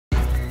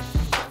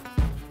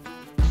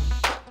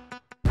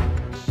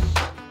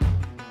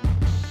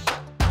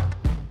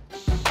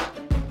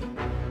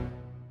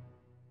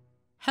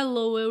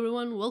Hello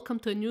everyone, welcome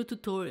to a new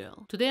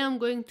tutorial. Today I'm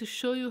going to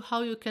show you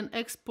how you can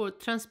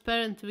export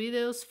transparent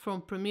videos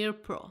from Premiere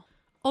Pro.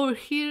 Over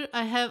here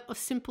I have a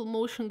simple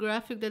motion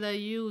graphic that I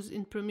use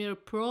in Premiere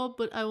Pro,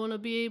 but I want to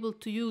be able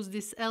to use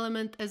this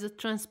element as a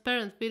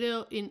transparent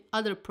video in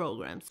other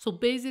programs. So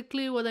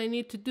basically what I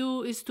need to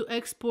do is to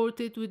export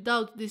it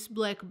without this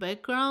black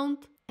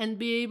background and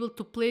be able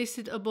to place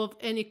it above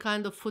any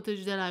kind of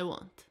footage that I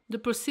want. The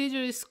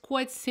procedure is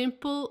quite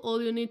simple.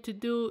 All you need to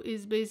do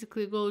is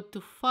basically go to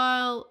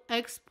File,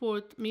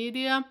 Export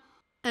Media,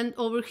 and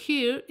over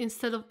here,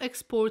 instead of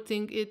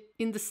exporting it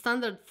in the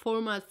standard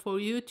format for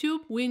YouTube,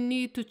 we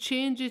need to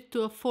change it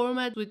to a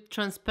format with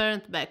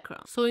transparent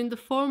background. So in the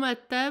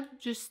Format tab,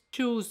 just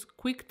choose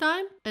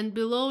QuickTime, and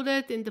below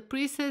that in the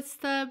Presets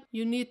tab,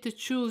 you need to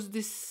choose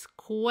this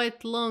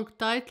quite long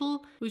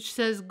title which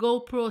says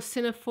GoPro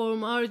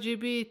Cineform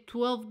RGB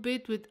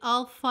 12-bit with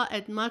alpha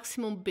at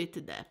maximum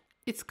bit depth.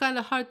 It's kind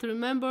of hard to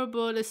remember,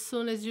 but as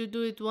soon as you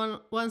do it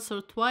once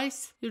or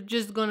twice, you're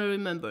just gonna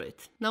remember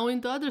it. Now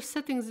in the other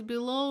settings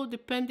below,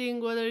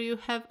 depending whether you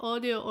have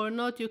audio or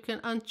not, you can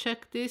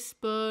uncheck this,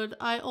 but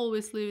I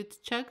always leave it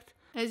checked.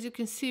 As you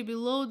can see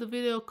below, the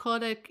video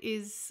codec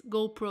is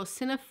GoPro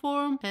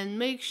Cineform, and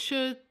make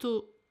sure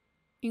to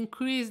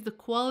increase the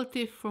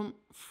quality from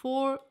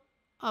 4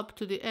 up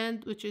to the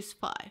end, which is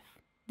 5.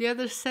 The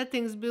other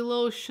settings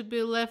below should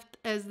be left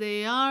as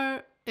they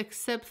are,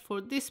 except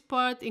for this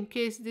part. In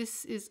case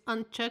this is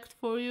unchecked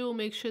for you,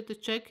 make sure to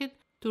check it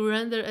to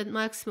render at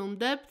maximum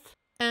depth.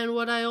 And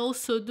what I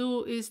also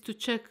do is to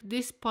check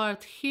this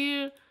part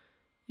here,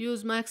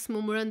 use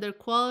maximum render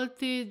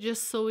quality,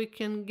 just so we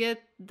can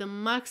get the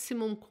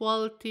maximum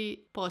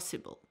quality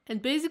possible.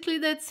 And basically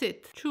that's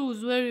it.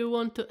 Choose where you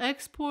want to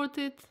export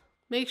it,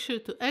 make sure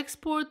to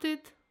export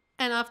it,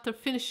 and after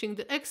finishing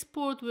the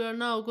export, we are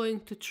now going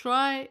to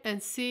try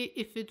and see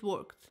if it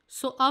worked.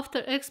 So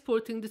after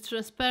exporting the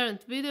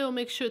transparent video,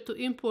 make sure to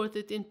import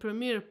it in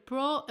Premiere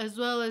Pro as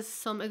well as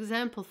some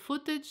example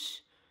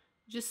footage,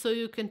 just so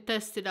you can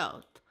test it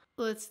out.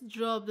 Let's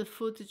drop the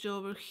footage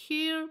over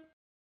here.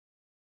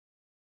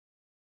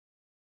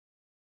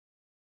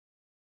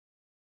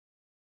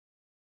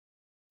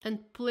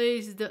 And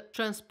place the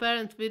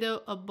transparent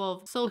video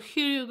above. So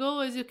here you go.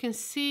 As you can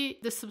see,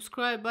 the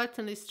subscribe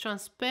button is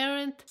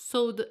transparent,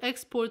 so the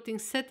exporting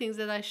settings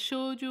that I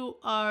showed you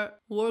are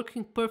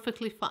working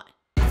perfectly fine.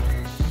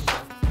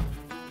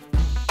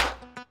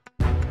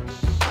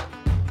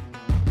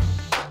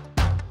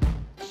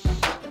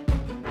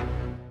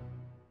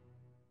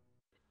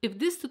 If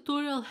this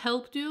tutorial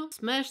helped you,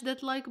 smash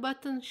that like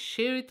button,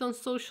 share it on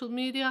social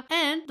media,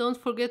 and don't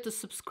forget to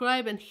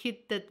subscribe and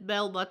hit that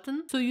bell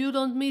button so you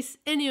don't miss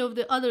any of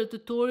the other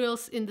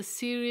tutorials in the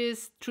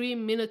series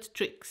 3-minute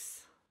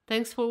tricks.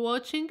 Thanks for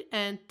watching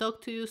and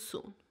talk to you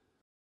soon.